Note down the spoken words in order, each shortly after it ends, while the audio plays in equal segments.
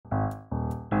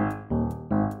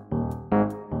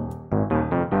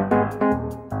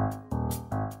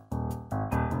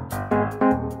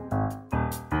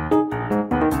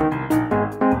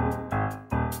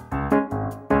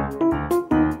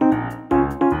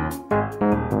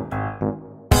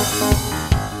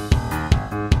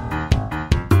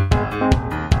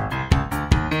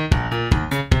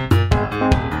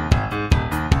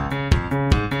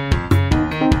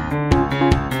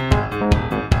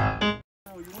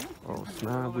Oh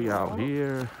snap, we out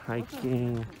here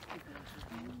hiking.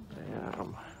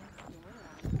 Damn.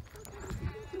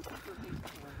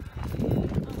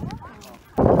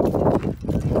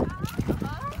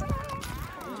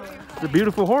 It's a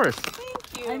beautiful horse.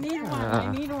 Thank you. I need one.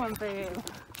 I need one, babe.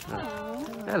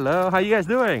 Hello, how you guys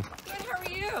doing? Good, how are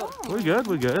you? We're good,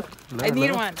 we're good. I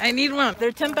need one. I need one.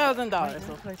 They're $10,000.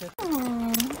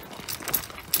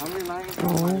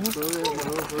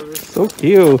 So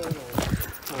cute.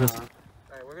 Alright,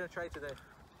 we're gonna try it today.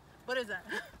 What is that?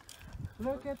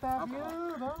 Look at that view,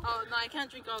 though. Oh, no, I can't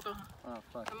drink alcohol. Oh,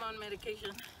 fuck. I'm on medication.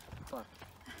 Fuck.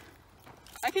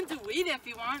 I can do weed if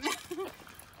you want.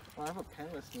 Well, I have a pen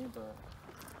with me, but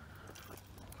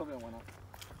probably went up.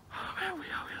 Oh man, we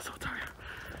are so tired.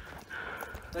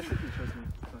 That should be trust me.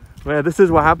 Man, this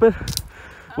is what happened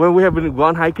when we have been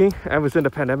gone hiking ever since the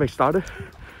pandemic started.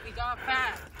 We got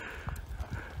fat.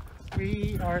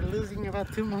 We are losing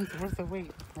about 2 months worth of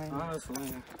weight right now.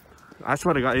 Honestly. I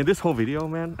swear to God, in this whole video,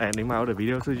 man, and in my other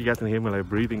videos, you guys can hear me like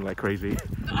breathing like crazy.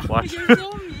 Watch. You're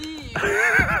so mean.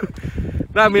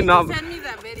 No, I mean, not. Send me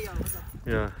that video.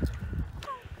 Yeah.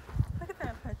 Look at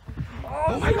that picture.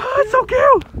 Oh my God, it's so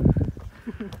cute.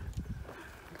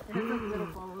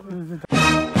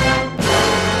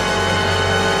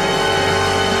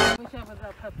 Wish I was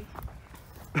that puppy.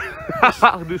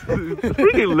 This is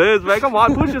freaking Liz, man. Come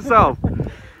on, push yourself.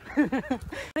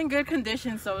 In good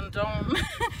condition, so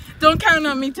don't count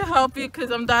on me to help you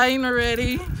because I'm dying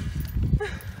already.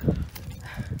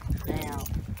 Damn.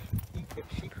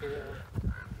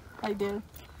 I did.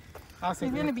 I'll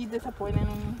He's gonna be disappointed in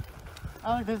me.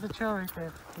 Oh, there's a trail right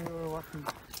there. We were walking.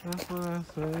 That's what I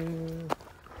say.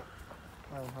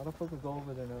 Oh, how the fuck we go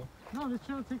over there now? No, the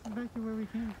trail takes us back to where we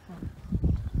came from.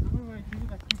 Remember when I gave you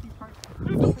that creepy part?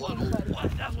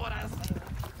 That's what I said.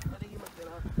 I think you looked it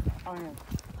up. Oh, yeah.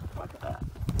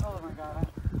 Oh my God.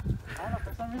 I don't know,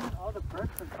 for some reason all the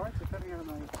birds and carts are coming out of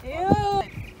my... Ew!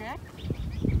 Correct?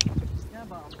 Yeah,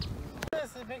 but...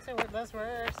 It makes it less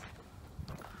worse.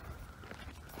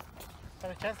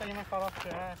 There's a chance that you might fall off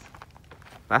your ass.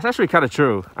 That's actually kind of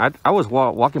true. I was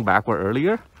walking backward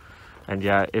earlier, and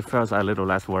yeah, it felt a little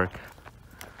less work.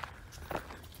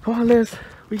 Come on, Liz.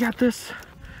 We got this.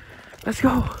 Let's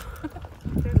go.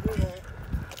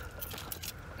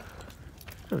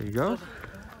 There you go.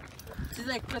 She's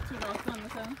like, put 2 rocks on the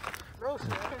side. Bro, I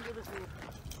can't do this to you.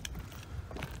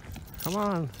 Come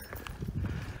on.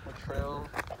 A trail,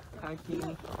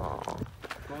 hiking, Oh.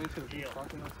 going to the beach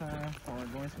walking the time, or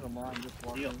going to the mall and just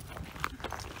walking.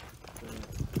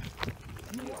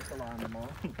 I walk a lot in the mall.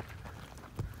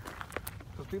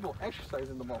 Because people exercise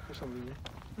in the mall for some reason.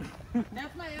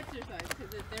 That's my exercise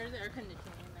because there's air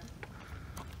conditioning in there.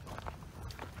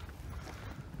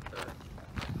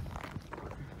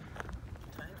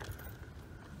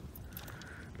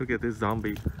 Look at this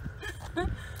zombie.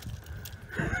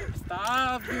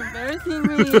 Stop! You're embarrassing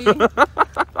me.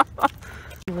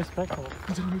 Be respectful.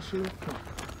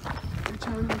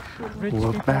 Rich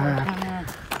We're people back. are trying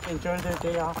to enjoy their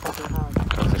day off at their house.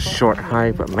 It's a short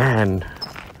hike, but man,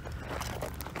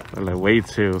 we're like way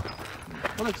too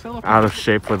Oh, look, cellophane. out of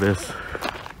shape for this.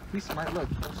 Be smart, look.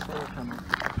 That's cellophane.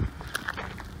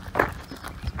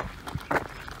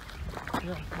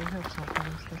 Yeah, they have something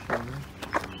and stuff on there.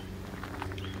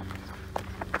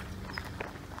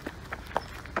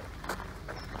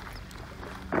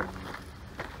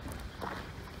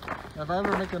 If I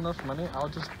ever make enough money, I'll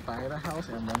just buy the house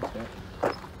and rent it.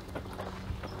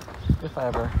 If I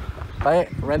ever buy it,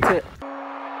 rent it.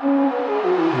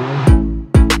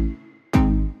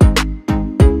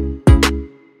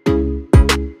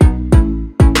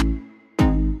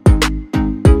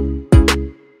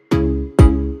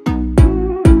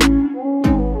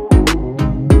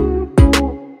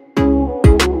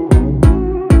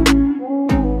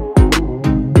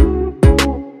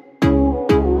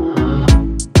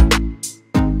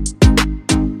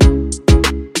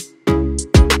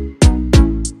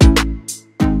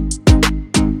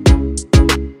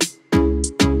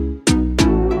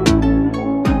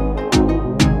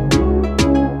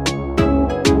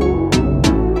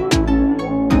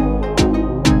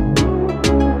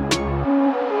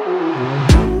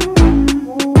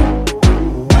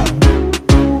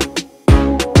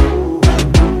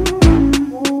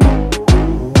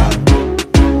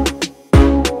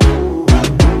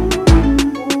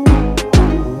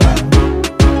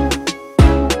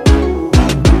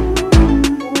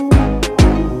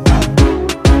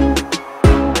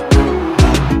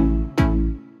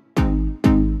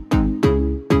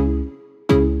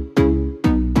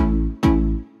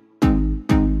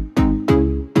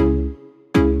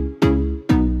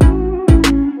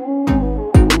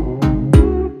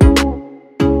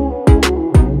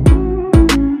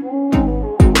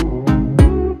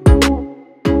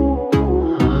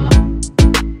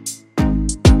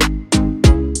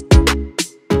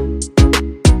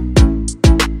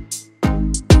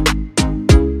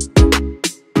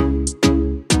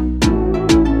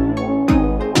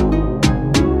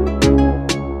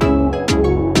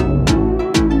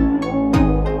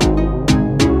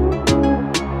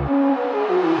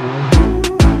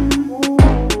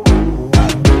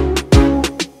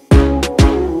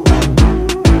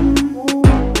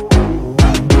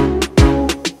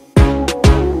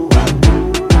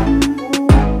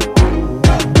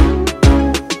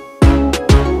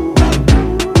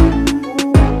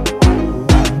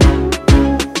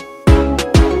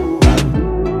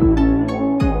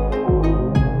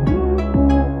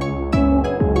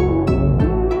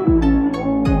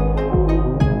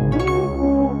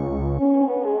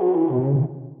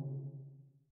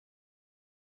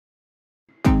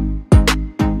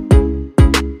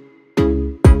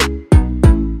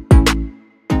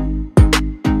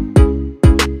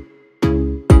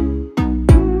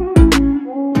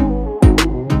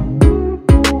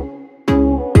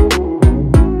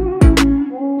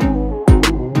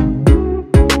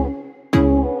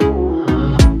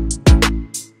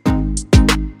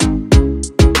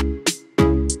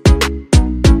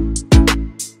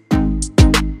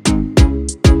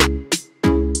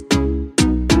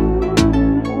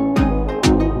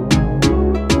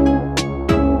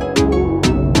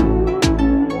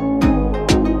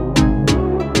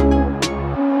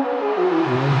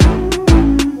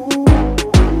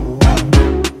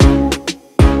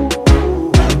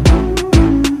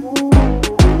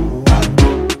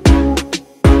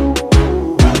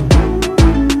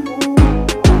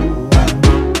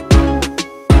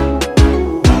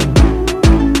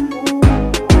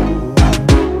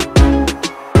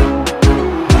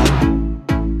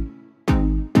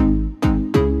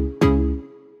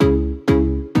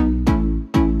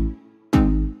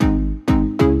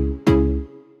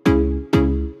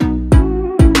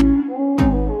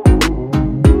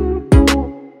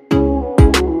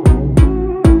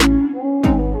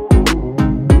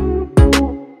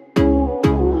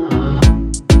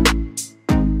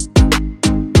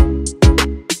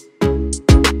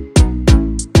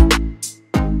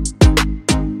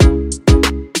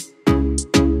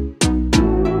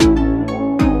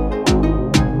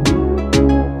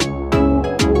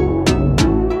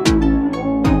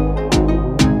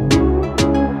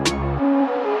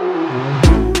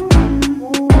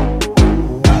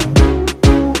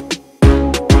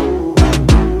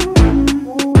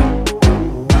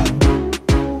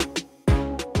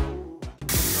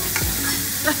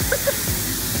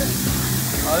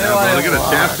 Only Yeah, one bro, I look at the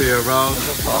want. chest here, bro. What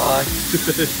the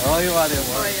fuck? Only one I Oh,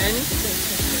 want. wait, I need to take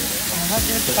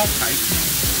pictures.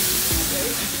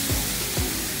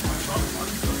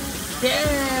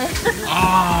 Yeah.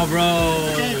 Oh,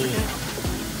 bro.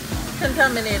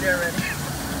 Contaminated already.